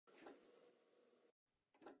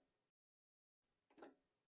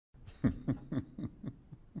Hello.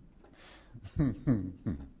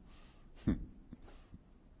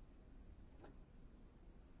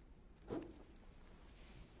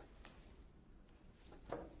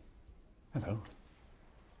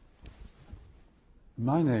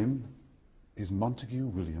 My name is Montague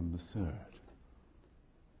William III,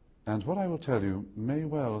 and what I will tell you may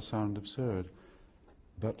well sound absurd,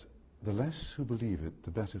 but the less who believe it, the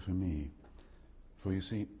better for me. For you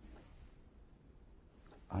see,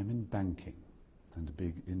 I'm in banking and a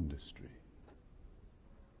big industry.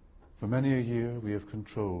 For many a year we have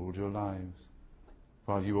controlled your lives,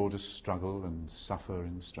 while you all just struggle and suffer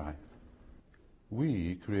in strife.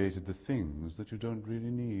 We created the things that you don't really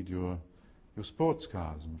need, your sports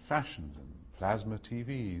cars and fashions and plasma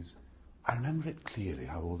TVs. I remember it clearly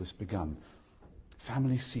how all this begun.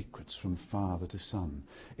 Family secrets from father to son,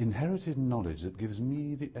 inherited knowledge that gives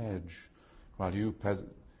me the edge, while you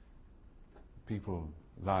people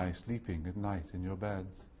lie sleeping at night in your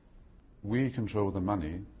beds. We control the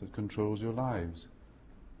money that controls your lives,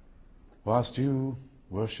 whilst you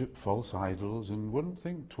worship false idols and wouldn't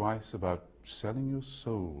think twice about selling your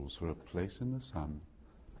souls for a place in the sun.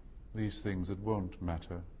 These things that won't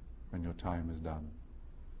matter when your time is done.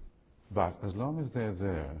 But as long as they're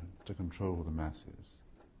there to control the masses,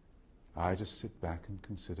 I just sit back and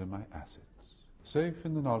consider my assets, safe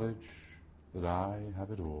in the knowledge that I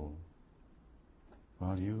have it all,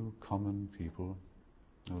 while you common people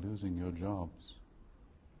are losing your jobs.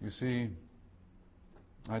 You see,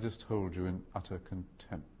 I just hold you in utter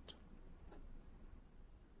contempt.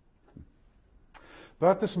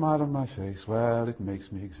 But the smile on my face, well, it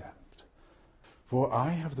makes me exempt. For I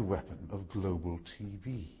have the weapon of global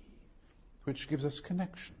TV, which gives us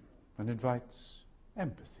connection and invites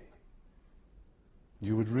empathy.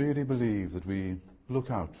 You would really believe that we look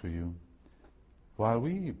out for you, while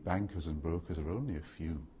we bankers and brokers are only a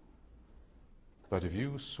few. But if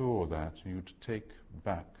you saw that, you'd take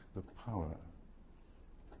back the power.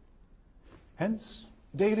 Hence,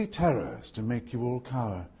 daily terrors to make you all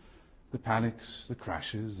cower. The panics, the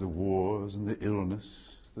crashes, the wars, and the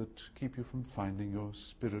illness that keep you from finding your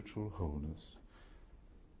spiritual wholeness.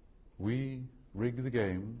 We rig the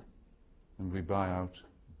game, and we buy out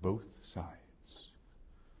both sides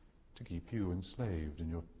to keep you enslaved in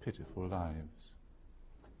your pitiful lives.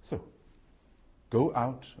 So, go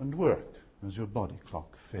out and work as your body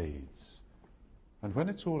clock fades. And when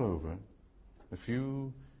it's all over, a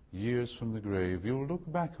few years from the grave, you'll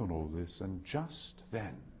look back on all this, and just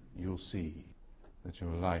then you'll see that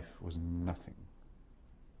your life was nothing,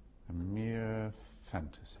 a mere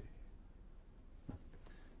fantasy.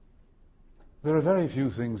 There are very few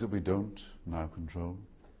things that we don't now control.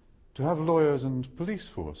 To have lawyers and police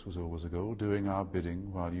force was always a goal, doing our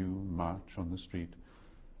bidding while you march on the street.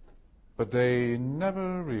 But they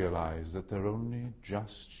never realize that they're only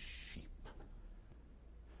just sheep.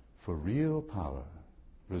 For real power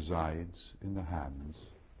resides in the hands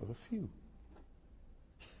of a few.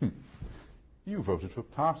 You voted for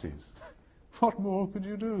parties. What more could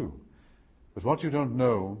you do? But what you don't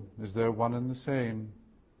know is they're one and the same.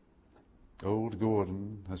 Old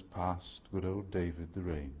Gordon has passed good old David the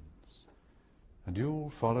reins, and you'll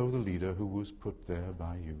follow the leader who was put there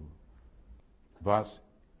by you. But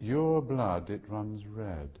your blood, it runs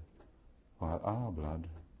red, while our blood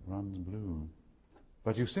runs blue.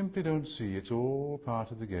 But you simply don't see it's all part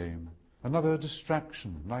of the game. Another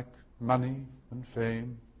distraction, like money and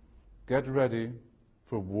fame. Get ready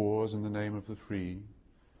for wars in the name of the free,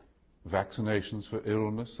 vaccinations for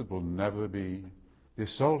illness that will never be, the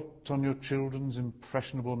assault on your children's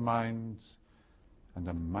impressionable minds, and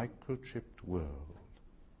a microchipped world.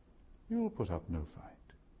 You'll put up no fight.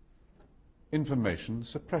 Information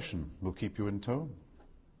suppression will keep you in tow.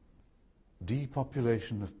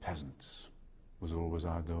 Depopulation of peasants was always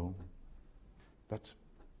our goal. But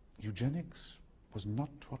eugenics was not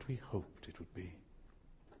what we hoped it would be.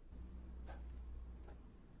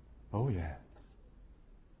 Oh yes,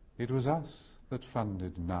 it was us that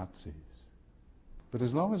funded Nazis. But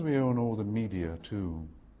as long as we own all the media too,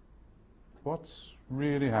 what's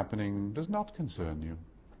really happening does not concern you.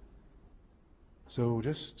 So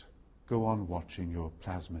just go on watching your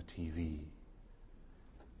plasma TV,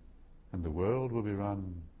 and the world will be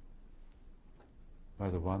run by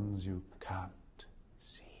the ones you can't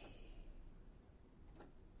see.